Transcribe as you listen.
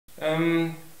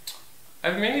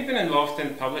I've mainly been involved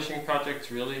in publishing projects,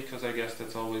 really, because I guess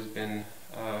that's always been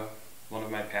one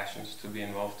of my passions, to be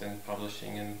involved in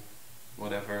publishing in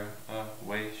whatever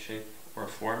way, shape, or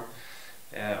form.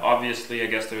 Obviously, I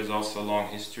guess there is also a long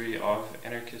history of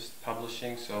anarchist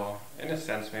publishing, so in a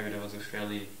sense, maybe there was a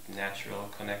fairly natural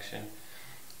connection.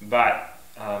 But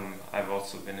I've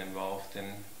also been involved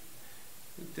in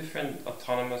different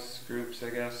autonomous groups, I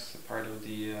guess, part of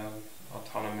the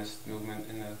autonomist movement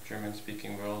in the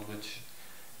German-speaking world, which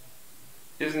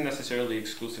isn't necessarily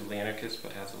exclusively anarchist,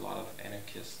 but has a lot of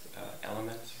anarchist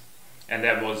elements. And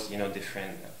that was,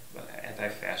 different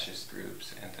anti-fascist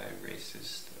groups,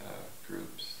 anti-racist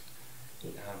groups.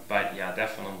 But yeah,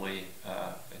 definitely,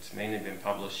 it's mainly been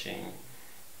publishing,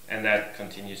 and that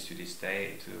continues to this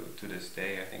day. To this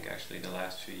day, I think actually the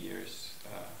last few years,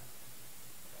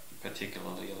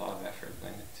 particularly, a lot of effort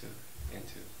went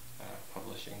into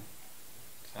publishing,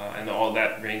 and all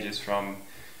that ranges from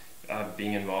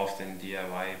being involved in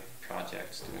DIY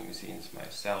projects, doing zines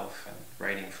myself, and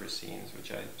writing for zines,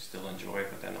 which I still enjoy,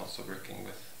 but then also working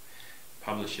with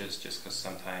publishers, just because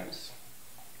sometimes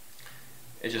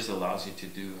it just allows you to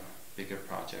do bigger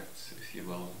projects, if you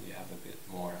will. You have a bit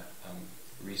more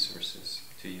resources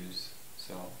to use.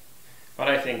 So, but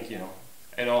I think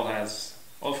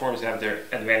all forms have their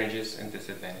advantages and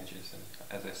disadvantages, and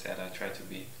as I said, I try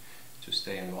to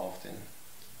stay involved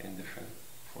in different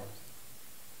forms.